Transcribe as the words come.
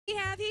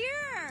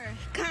here?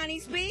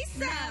 Connie's Pizza.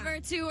 Never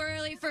too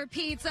early for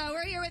pizza.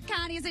 We're here with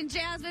Connie's and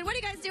Jasmine. What are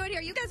you guys doing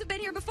here? You guys have been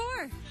here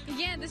before.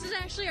 Yeah, this is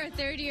actually our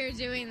third year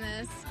doing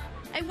this.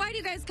 And why do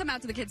you guys come out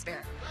to the Kids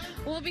Fair?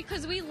 Well,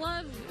 because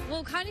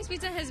Connie's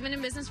Pizza has been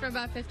in business for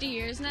about 50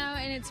 years now,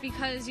 and it's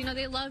because,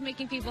 they love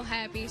making people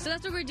happy. So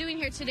that's what we're doing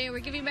here today. We're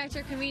giving back to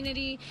our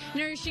community,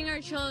 nourishing our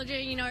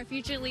children, our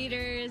future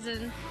leaders.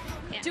 And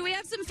yeah. Do we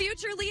have some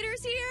future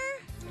leaders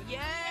here?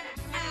 Yes.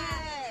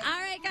 All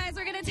right, guys,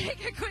 we're going to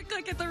take a quick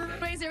look at the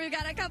roadways here. We've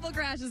got a couple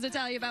crashes to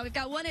tell you about. We've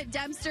got one at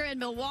Dempster and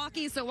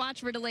Milwaukee, so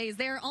watch for delays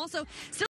there. Also, still